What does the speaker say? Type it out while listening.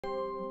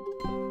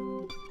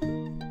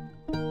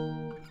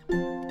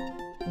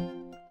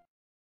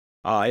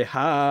I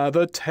have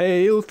a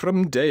tale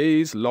from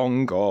days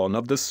long gone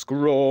of the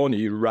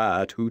scrawny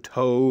rat who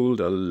told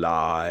a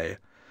lie.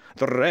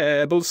 The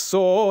rebels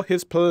saw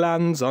his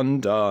plans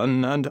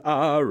undone, and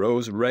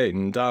arrows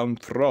rained down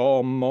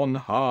from on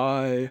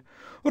high.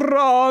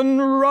 Run,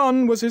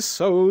 run was his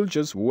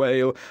soldier's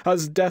wail,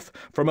 as death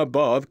from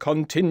above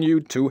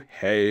continued to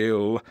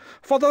hail.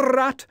 For the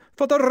rat,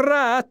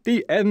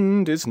 the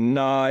end is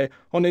nigh.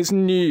 On his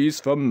knees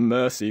for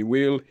mercy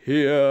we'll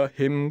hear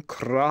him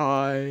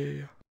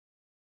cry.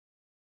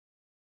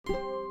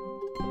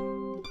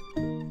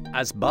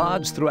 As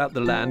bards throughout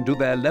the land do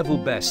their level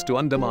best to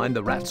undermine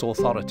the rat's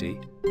authority,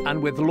 and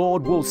with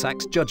Lord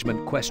Woolsack's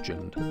judgment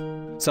questioned,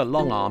 Sir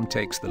Longarm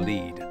takes the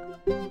lead.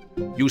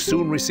 You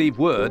soon receive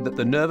word that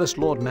the nervous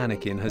Lord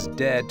Mannequin has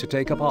dared to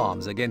take up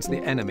arms against the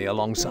enemy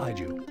alongside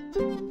you.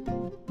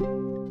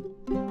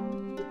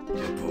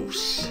 De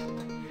Bruce,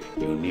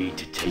 you need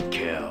to take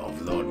care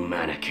of Lord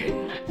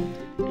Mannequin.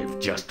 If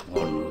just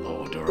one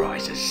lord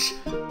arises,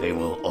 they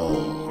will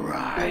all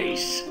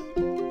rise.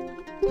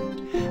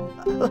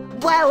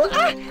 Well,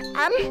 I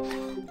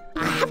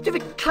have to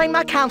reclaim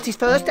my counties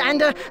first,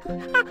 and I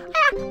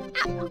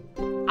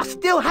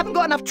still haven't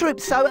got enough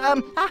troops, so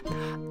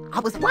I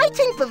was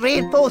waiting for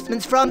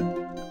reinforcements from...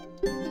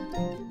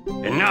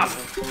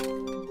 Enough!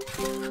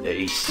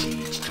 Lay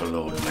siege to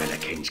Lord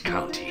Mannequin's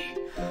county,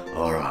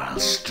 or I'll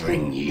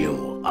string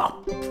you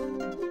up.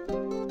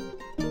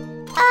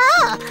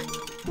 Ah!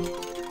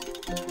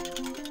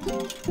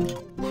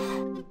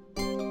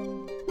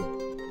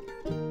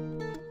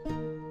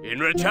 In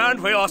return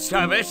for your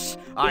service,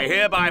 I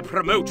hereby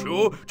promote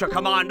you to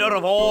commander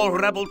of all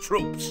rebel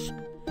troops.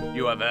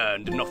 You have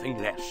earned nothing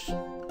less.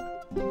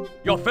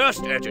 Your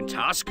first urgent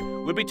task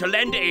will be to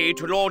lend aid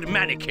to Lord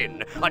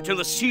Mannequin until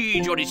the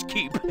siege on his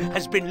keep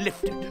has been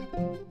lifted.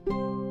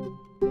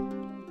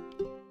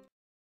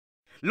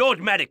 Lord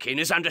Mannequin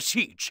is under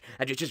siege,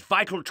 and it is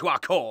vital to our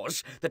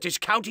cause that his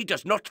county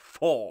does not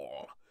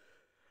fall.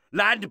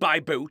 Land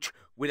by boat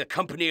with a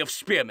company of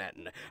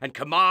spearmen and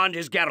command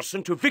his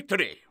garrison to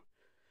victory.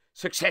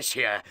 Success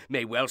here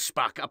may well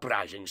spark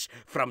uprisings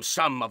from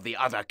some of the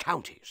other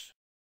counties.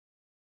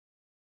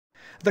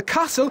 The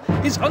castle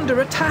is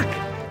under attack.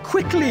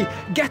 Quickly,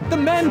 get the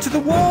men to the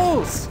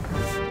walls.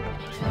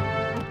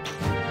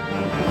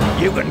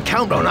 You can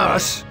count on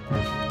us.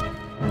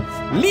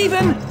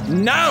 Leaving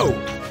now.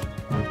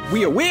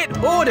 We await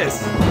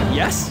orders.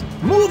 Yes,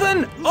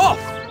 moving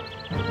off.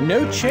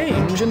 No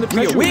change in the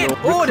treasury. We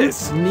await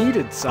orders.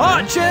 Needed, sir.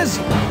 Archers,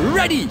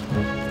 ready.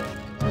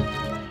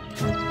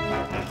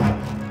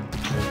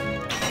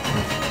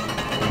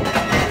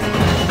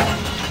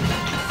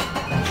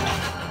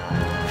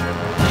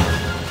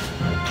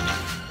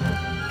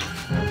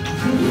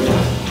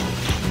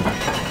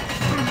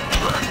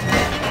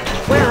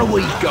 Where are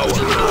we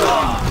going?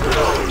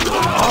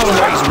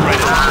 Always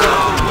ready.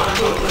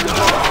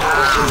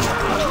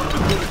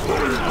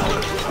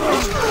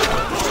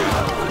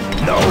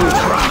 No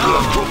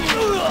problem.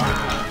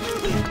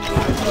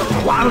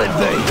 What'll it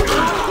be?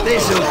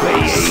 This'll be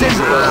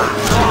simple.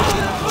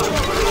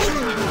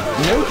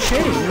 No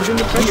change in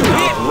the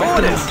treasury.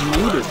 Orders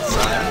needed,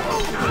 sire.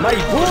 My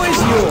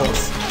boy's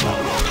yours.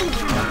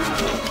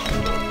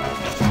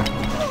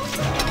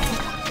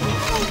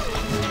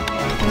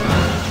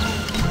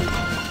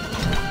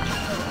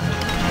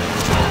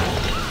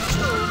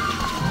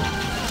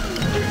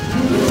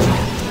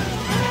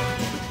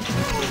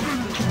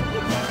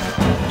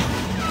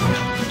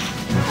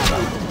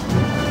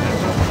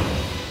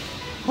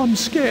 I'm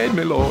scared,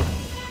 my lord.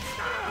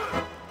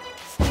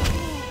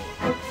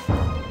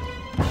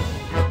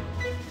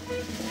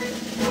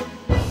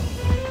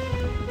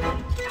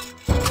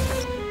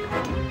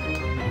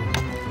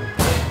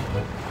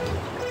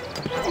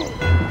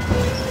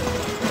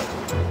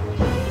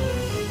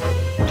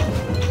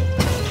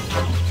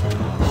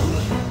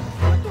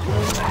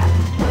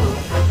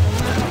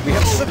 We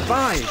have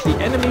survived the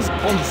enemy's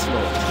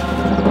onslaught.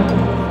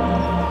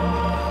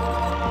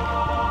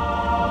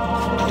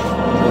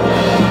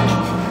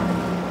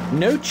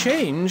 No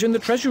change in the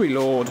treasury,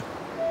 lord.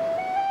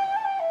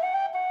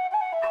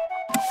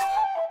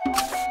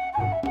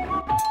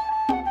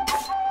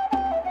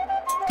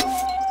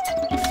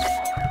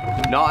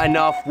 Not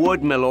enough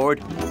wood, my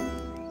lord.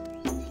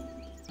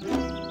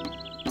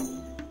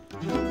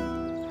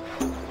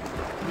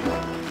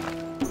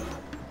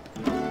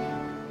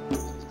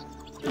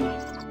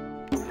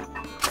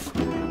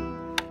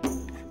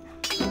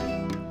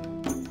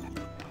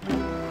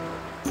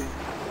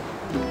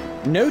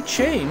 No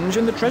change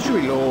in the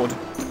treasury, lord.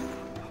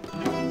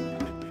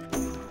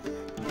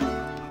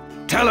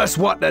 Tell us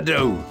what to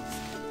do.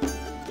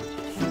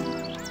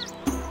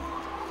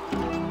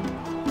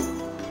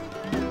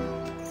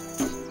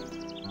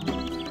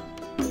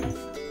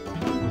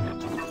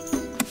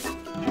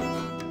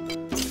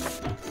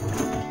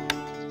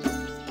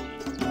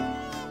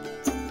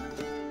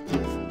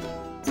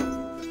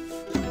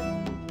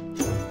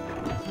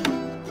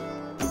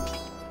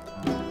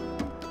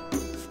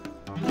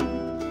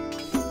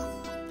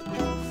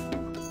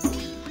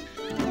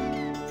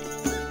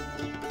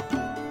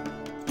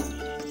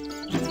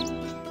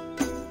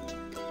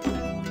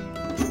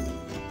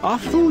 Our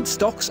food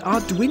stocks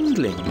are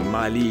dwindling,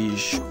 my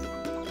liege.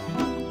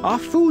 Our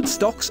food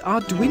stocks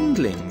are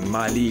dwindling,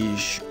 my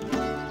liege.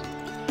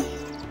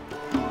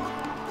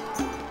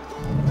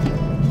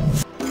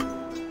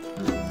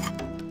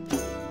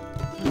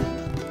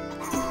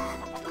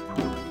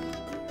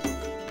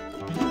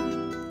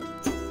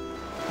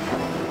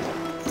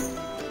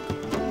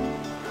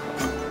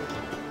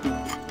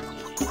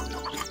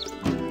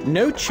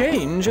 No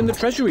change in the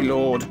treasury,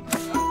 lord.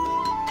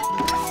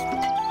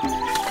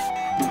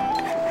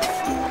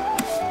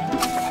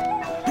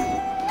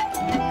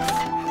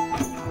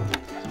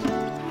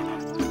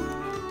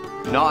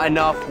 Not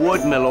enough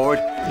wood, my lord.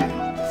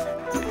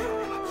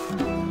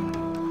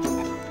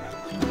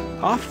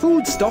 Our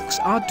food stocks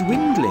are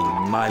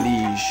dwindling, my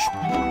liege.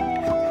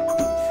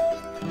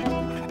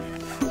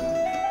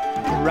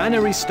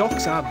 Granary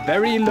stocks are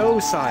very low,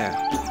 sire.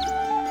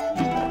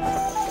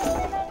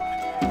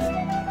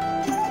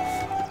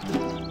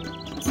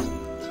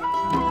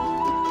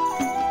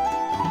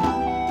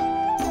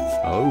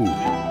 Oh,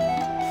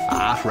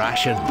 half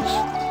rations.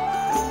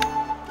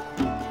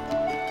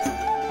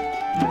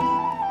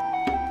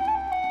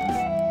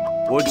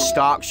 Wood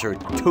stocks are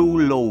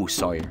too low,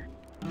 sire.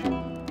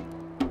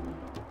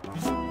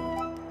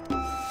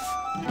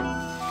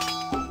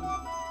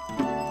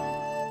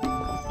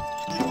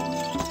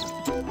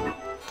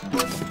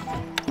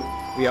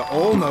 We are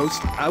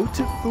almost out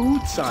of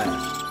food,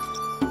 sire.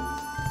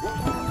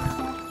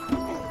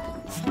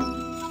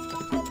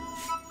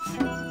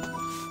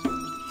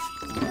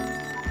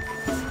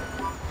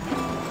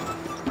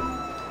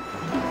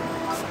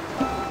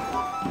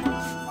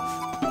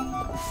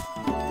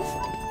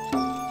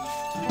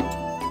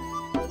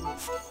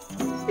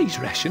 These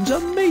rations are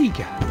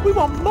meagre. We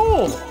want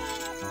more.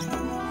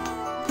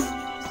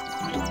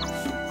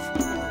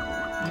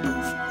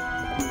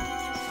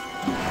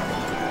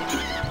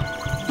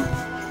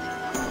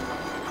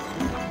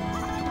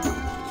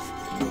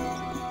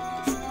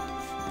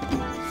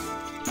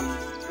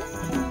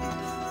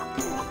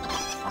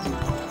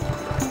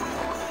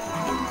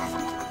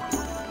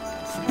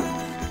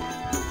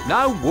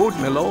 No wood,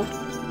 my lord.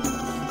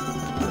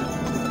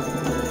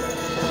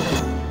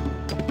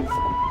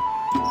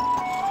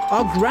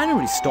 Our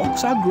granary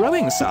stocks are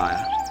growing, sire.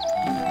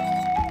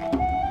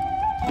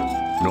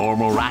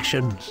 Normal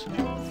rations.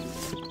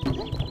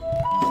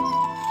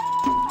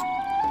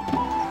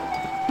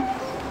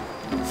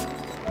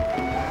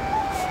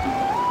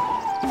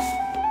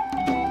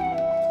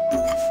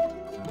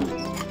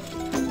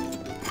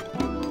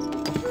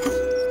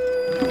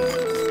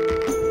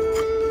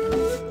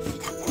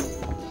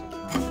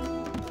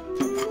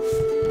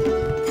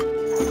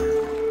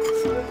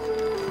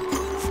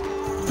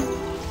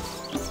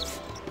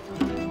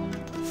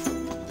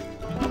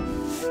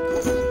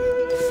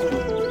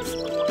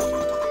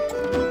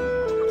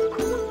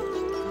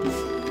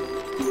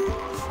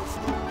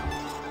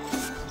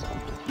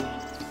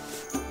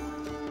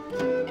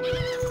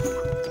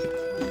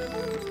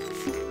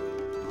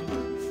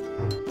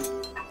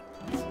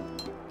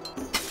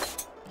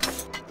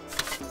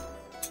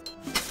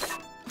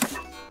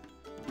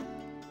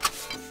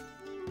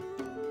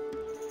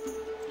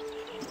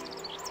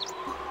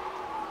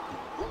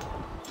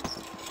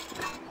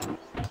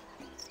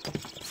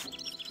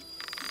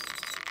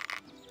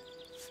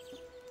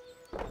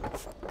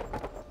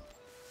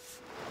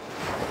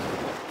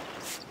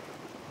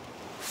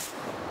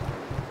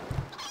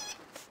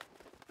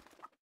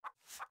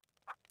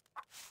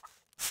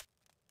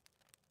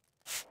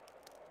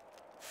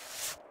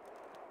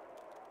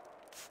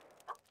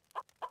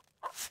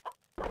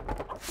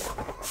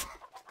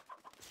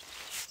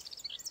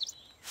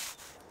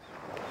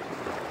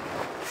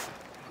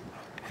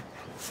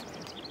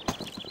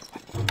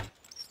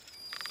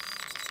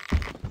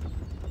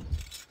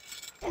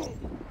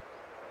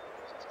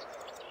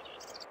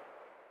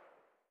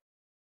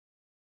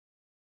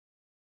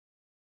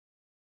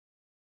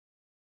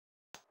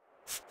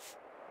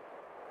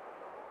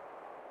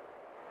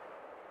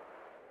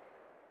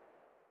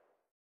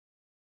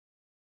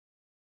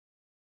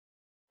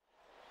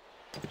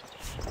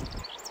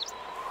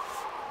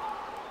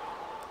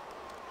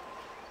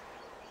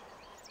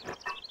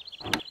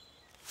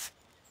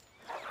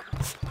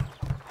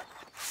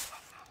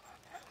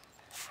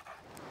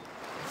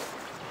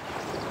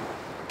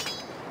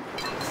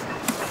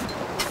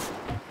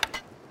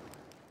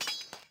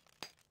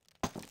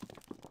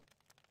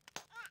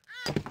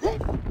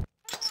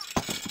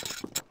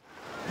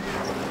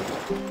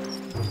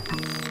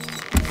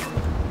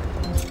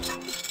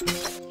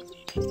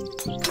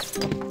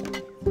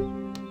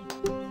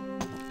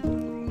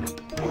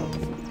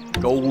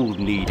 Gold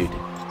needed.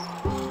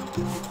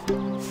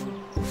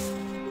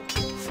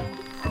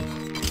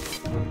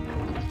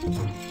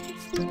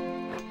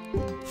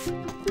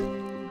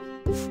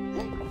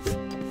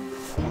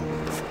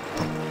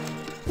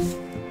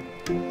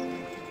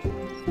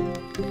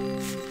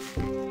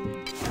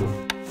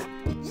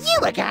 You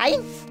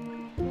again?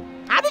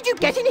 How did you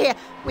get in here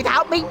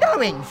without me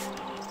knowing?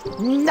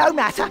 No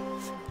matter.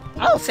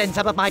 I'll send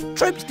some of my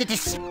troops to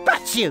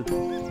dispatch you.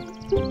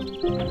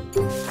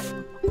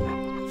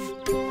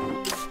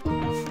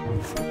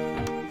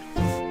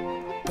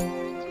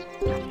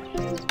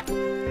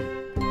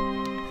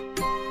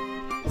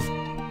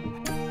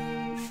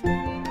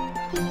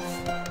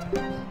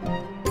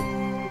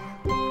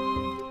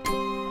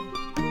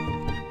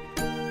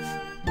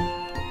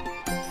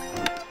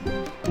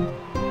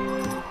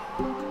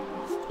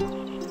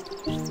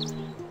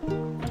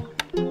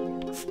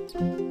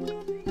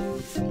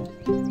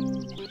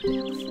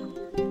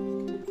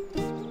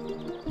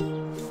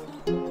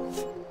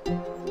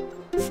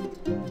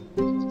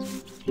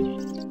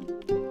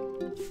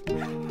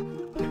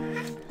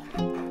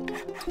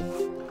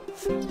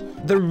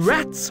 The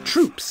rats'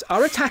 troops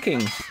are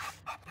attacking.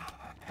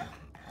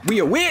 We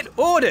await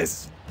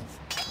orders.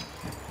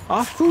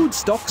 Our food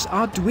stocks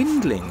are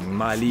dwindling,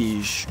 my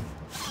liege.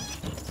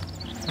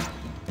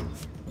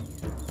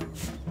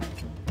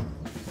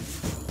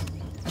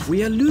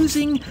 We are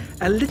losing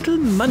a little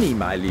money,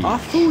 my liege. Our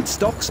food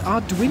stocks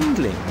are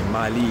dwindling,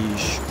 my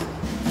liege.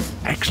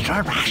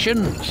 Extra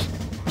rations.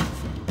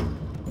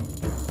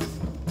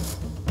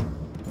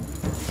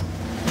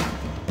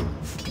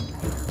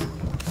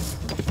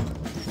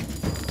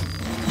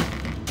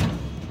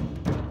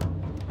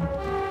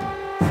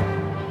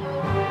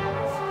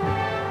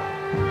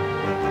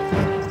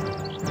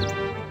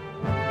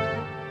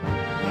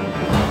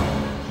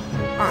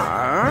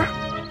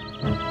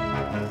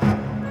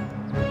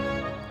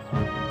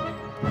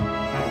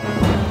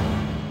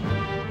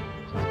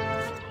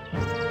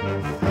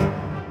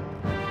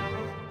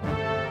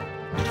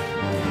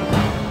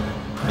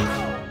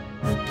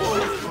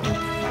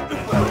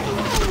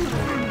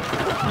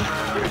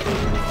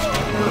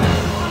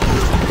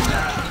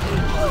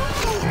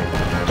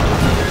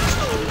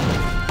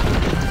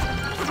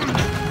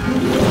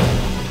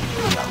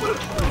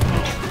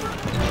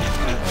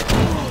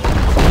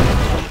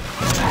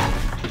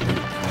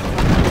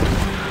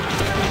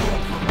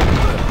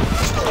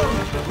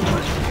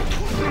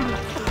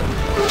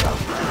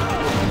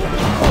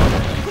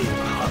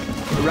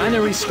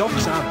 Granary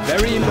stocks are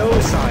very low,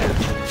 sire.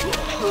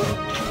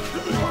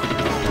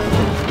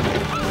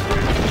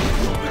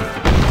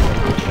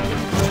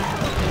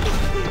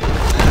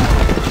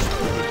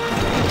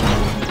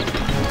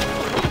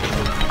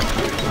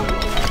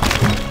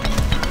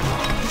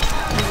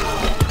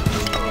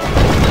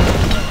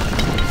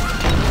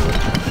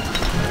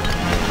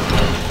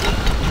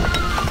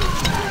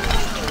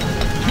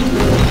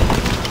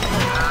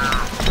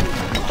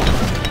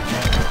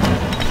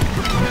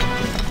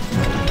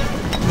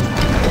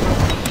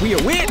 We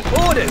await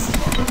orders!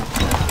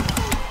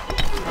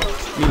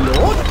 My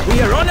lord, we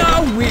are on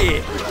our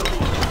way!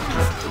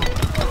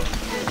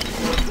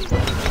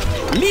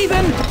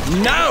 Leaving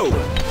now!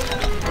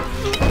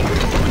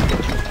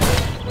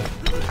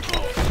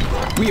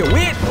 We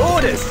await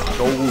orders!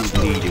 Gold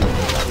needed.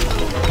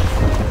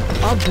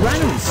 Our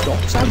granary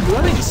stocks are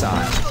growing,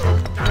 sire.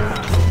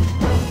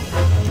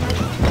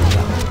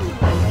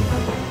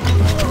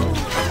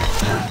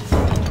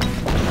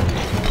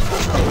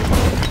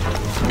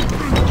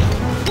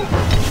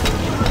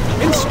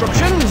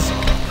 Instructions!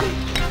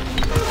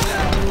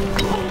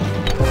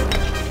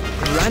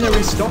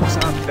 Granary stocks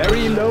are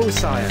very low,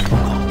 sire.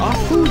 Our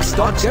food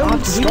stocks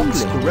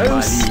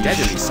grow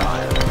steadily,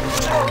 sire.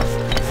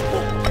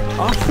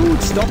 Our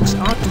food stocks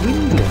are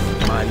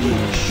dwindling, my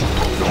liege.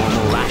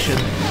 Normal ration.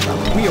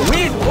 We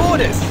await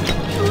orders!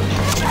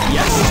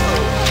 Yes!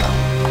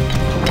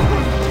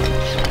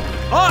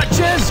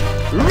 Archers,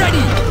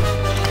 ready!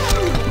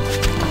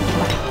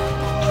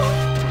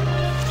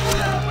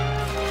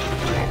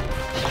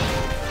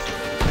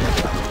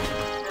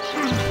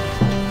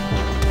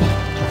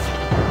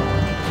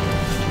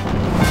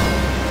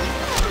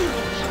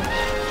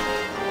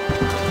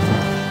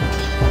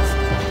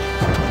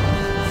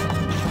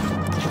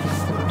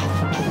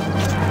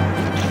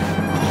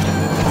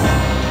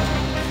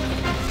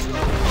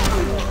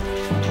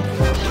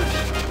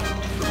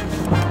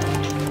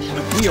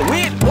 We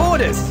await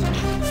orders!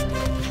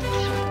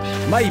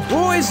 My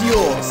bow is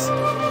yours!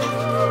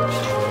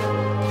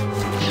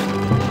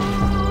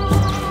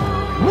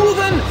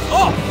 Moving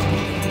up!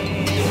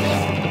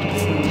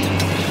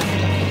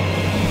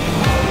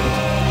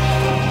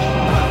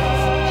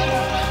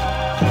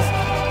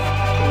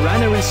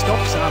 Granary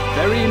stocks are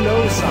very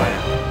low, sire.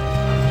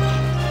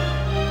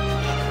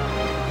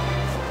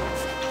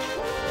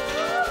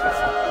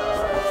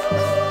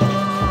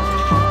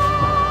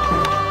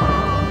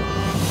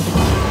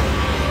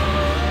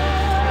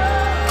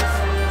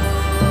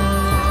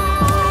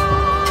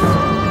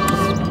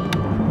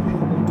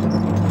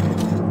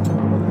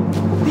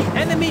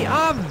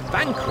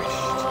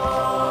 Vanquished.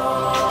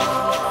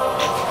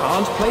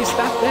 Can't place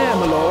that there,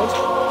 my lord.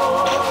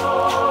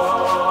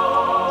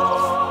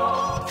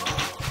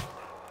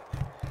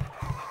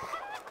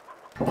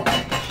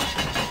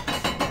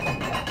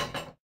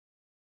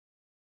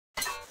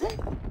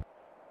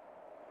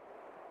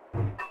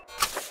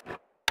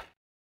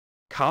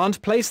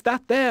 Can't place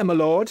that there, my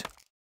lord.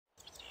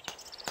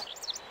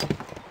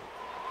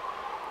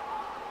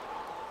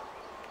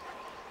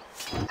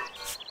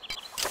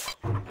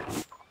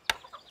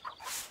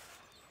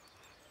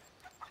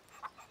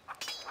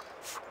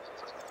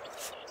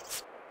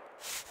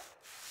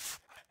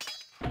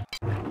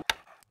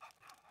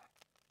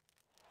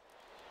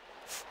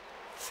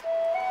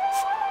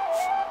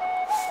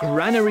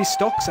 Granary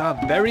stocks are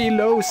very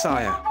low,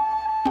 sire.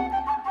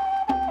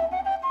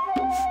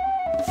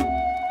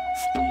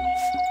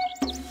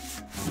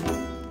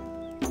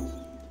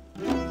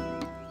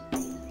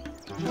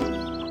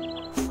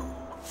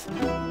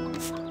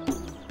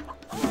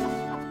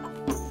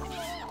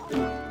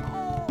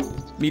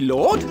 Me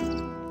lord,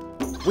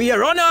 we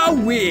are on our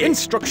way.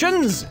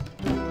 Instructions.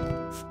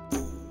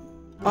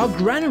 Our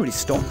granary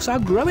stocks are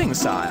growing,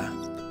 sire.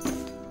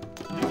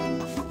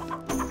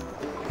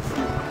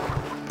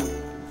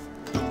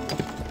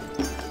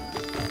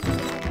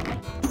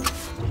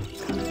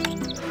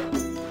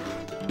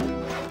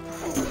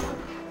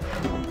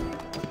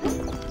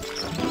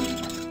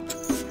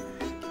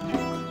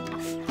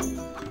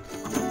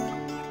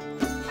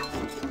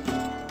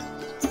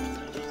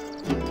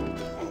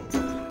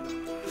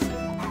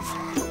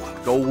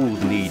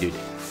 Gold needed.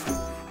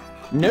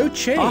 No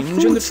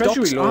change in the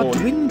treasury, Lord. Are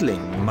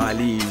dwindling, my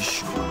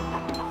liege.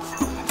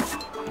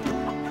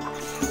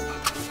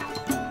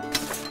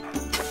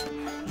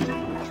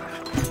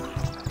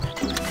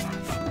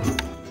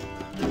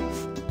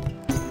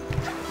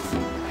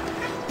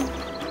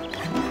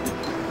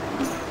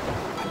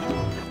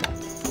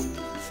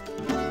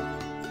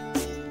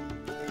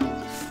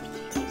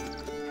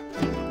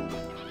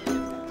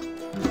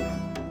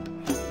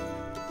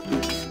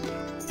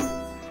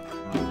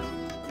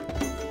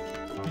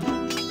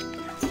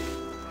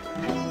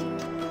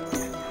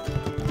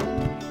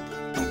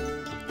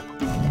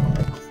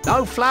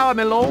 No flour,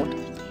 my lord.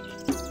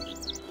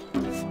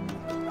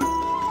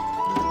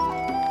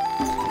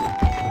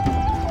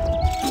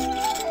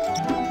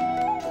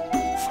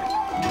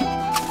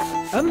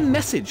 A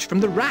message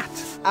from the rat.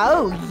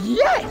 Oh,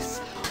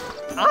 yes!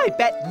 I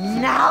bet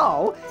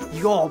now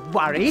you're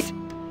worried.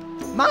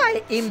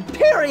 My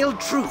Imperial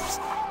troops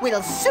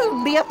will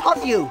soon be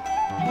upon you.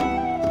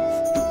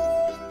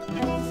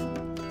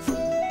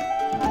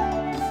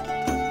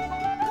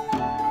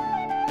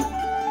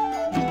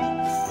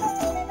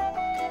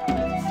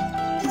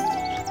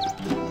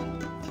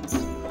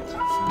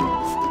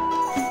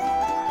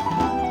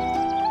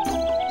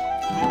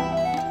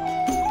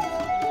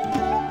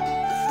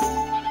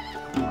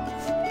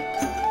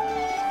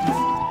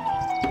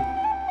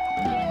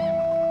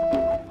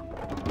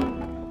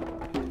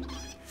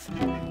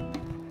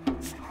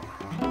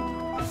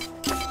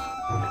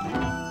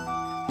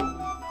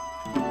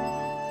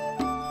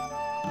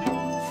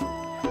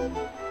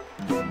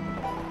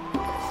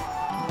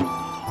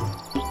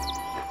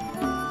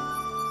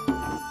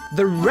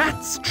 The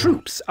rat's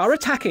troops are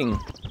attacking.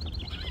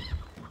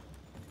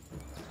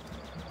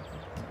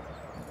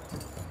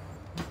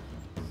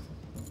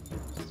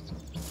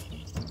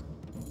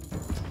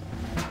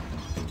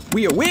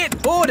 We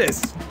await orders.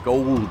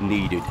 Gold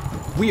needed.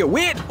 We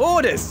await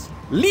orders.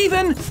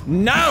 Leaving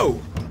now.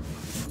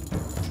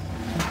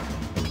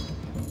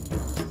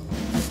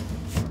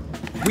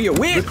 We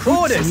await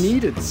orders.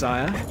 Needed,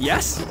 sire.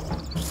 Yes.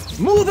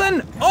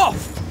 Moving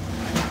off.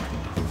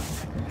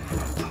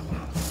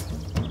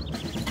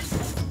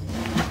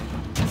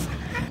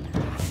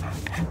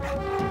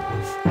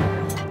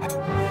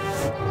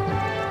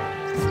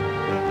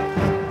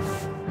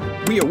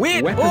 We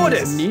await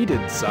orders.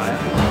 Needed, sire.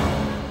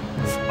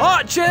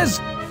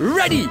 Archers,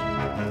 ready!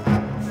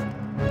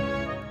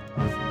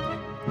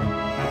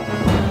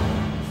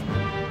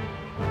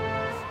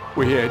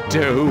 We're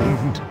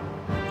doomed.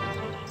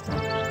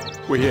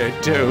 We're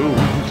doomed.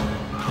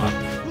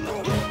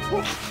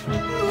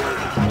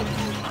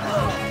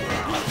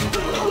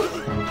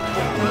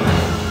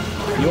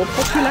 Your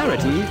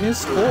popularity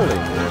is falling.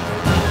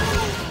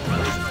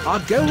 Our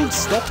gold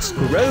stocks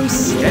grow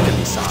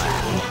steadily, sire.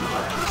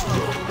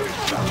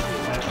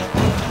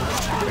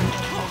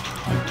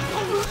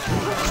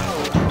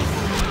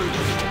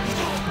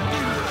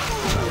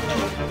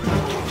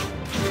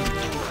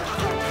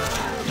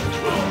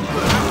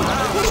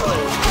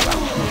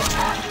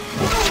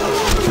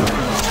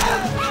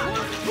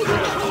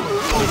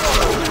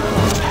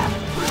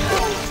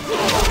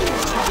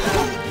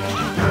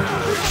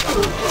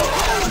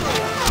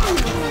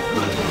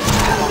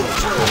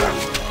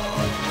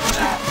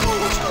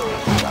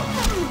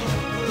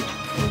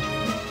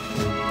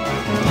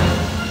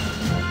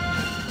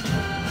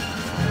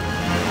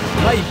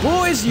 My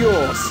bow is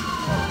yours.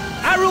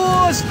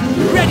 Arrows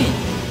ready.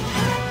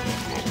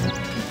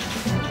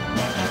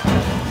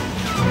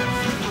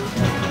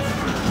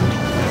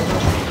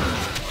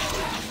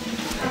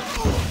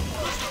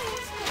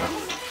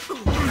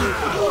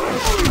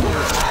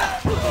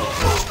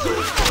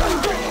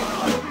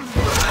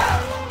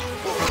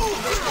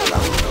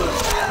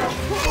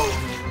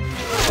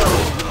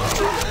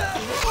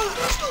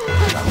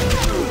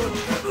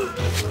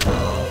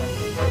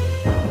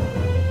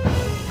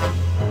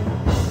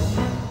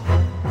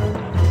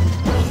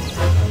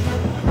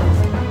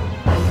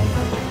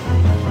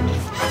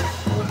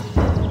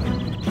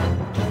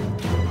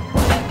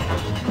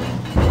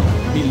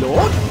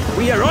 Lord,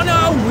 we are on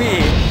our way.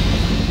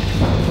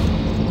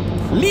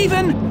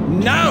 Leaving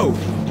now.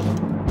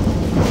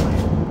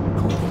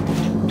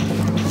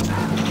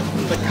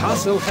 The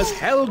castle has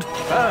held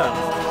firm.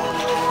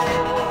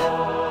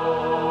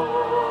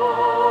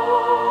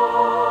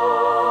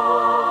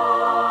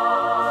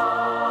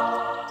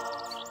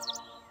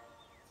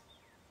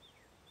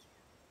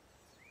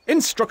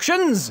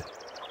 Instructions!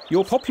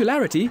 Your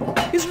popularity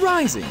is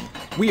rising.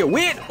 We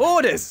await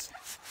orders.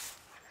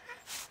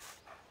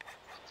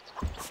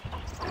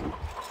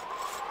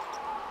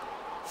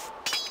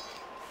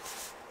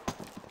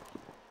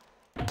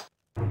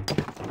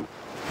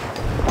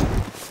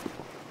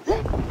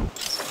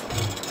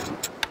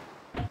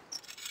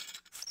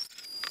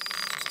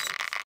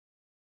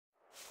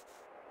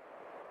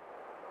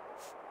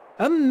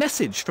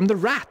 message from the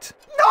rat.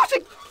 Not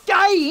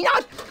again!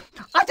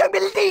 I don't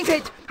believe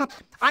it!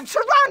 I'm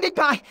surrounded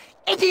by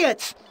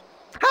idiots!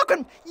 How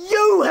can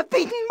you have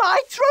beaten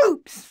my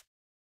troops?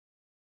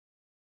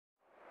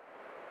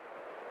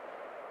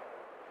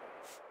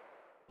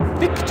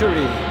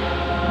 Victory!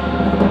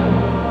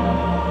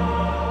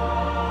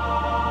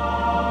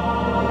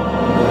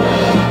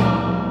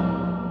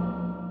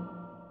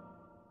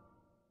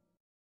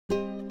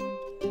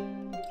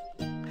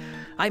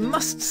 I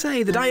must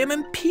say that I am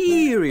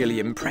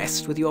imperially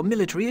impressed with your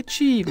military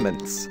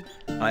achievements.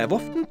 I have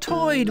often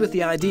toyed with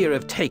the idea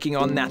of taking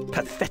on that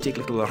pathetic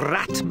little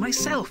rat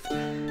myself,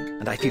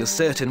 and I feel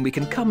certain we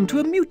can come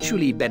to a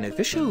mutually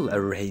beneficial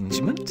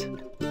arrangement.